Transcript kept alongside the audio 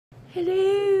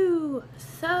Hello!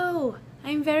 So,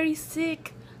 I'm very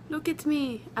sick. Look at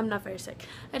me. I'm not very sick.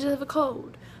 I just have a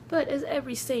cold. But as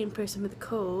every sane person with a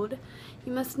cold,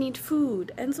 you must need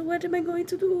food. And so what am I going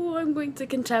to do? I'm going to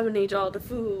contaminate all the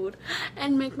food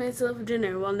and make myself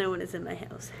dinner while no one is in my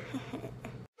house.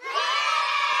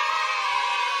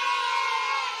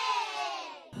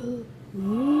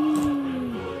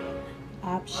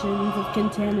 Options of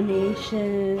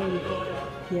contamination.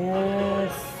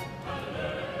 Yes.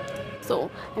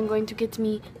 So I'm going to get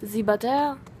me the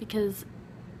butter because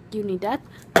you need that.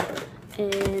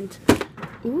 And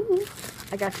ooh,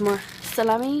 I got more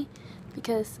salami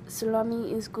because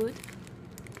salami is good.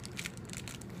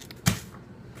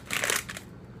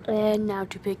 And now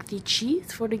to pick the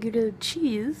cheese for the good old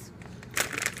cheese.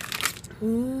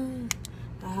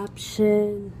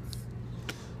 Options.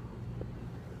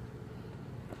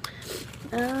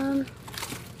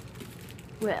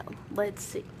 Well, let's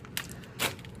see.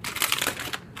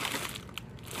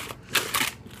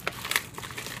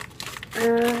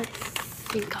 I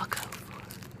think I'll go for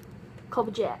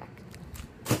Colby Jack.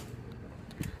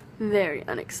 Very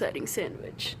unexciting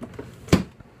sandwich.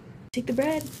 Take the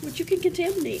bread, which you can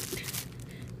contaminate.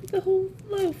 The whole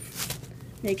loaf.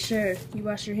 Make sure you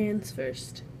wash your hands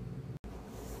first.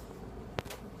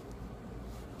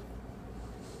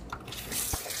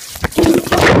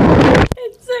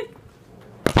 It's sick.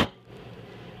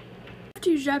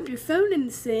 After you drop your phone in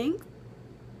the sink,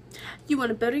 you want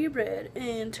to butter your bread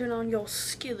and turn on your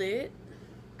skillet.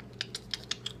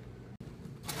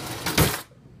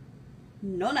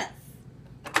 No knife.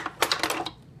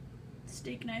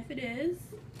 Steak knife it is.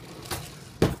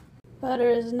 Butter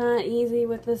is not easy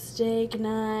with a steak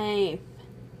knife.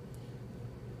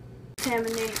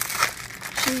 Contaminate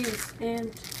cheese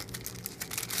and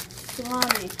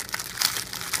salami.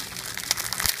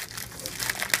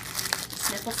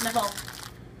 Sniffle, sniffle.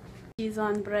 Cheese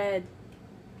on bread.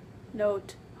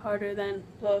 Note, harder than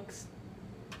looks.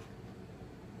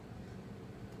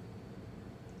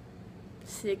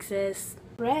 Success.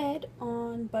 Bread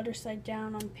on butter side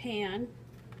down on pan.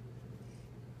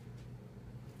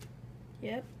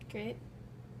 Yep, great.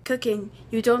 Cooking.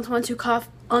 You don't want to cough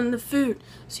on the food,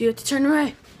 so you have to turn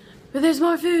away. But there's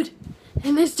more food,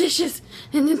 and there's dishes,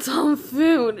 and it's all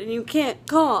food, and you can't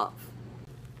cough.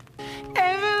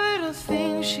 Every little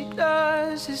thing she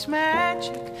does is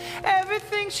magic.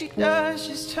 Everything she does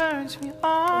just turns me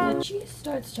on. When the cheese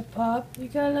starts to pop, you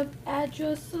gotta add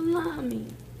your salami.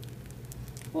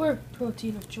 Or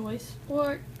protein of choice.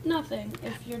 Or nothing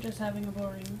if you're just having a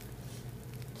boring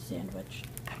sandwich.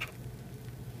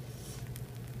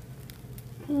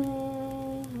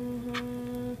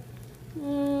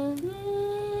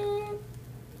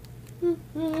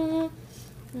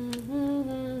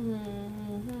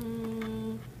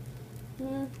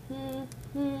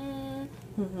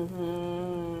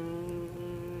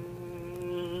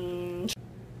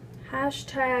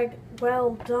 Hashtag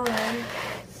well done.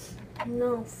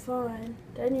 No fun.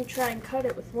 Then you try and cut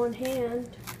it with one hand.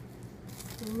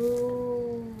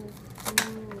 Ooh.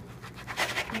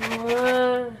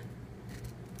 Ooh.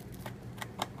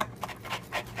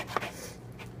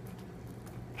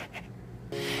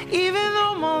 Even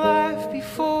though my life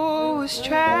before was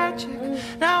tragic,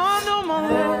 now I know my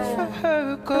love for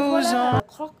her goes on.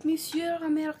 Croque monsieur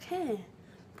américain.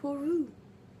 Pour vous.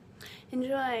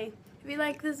 Enjoy. If you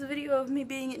like this video of me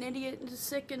being an idiot and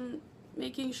sick and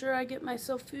making sure I get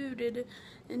myself fooded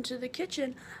into the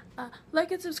kitchen, like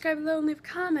and subscribe below and leave a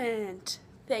comment.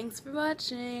 Thanks for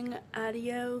watching.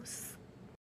 Adios.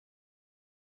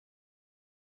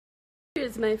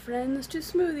 Cheers, my friends, to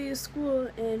smoothies, school,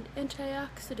 and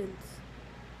antioxidants.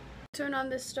 Turn on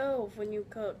the stove when you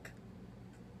cook.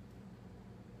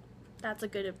 That's a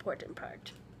good important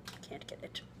part. Can't get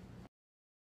it.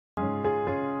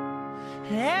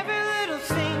 Every little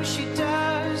thing she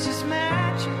does is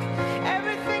magic.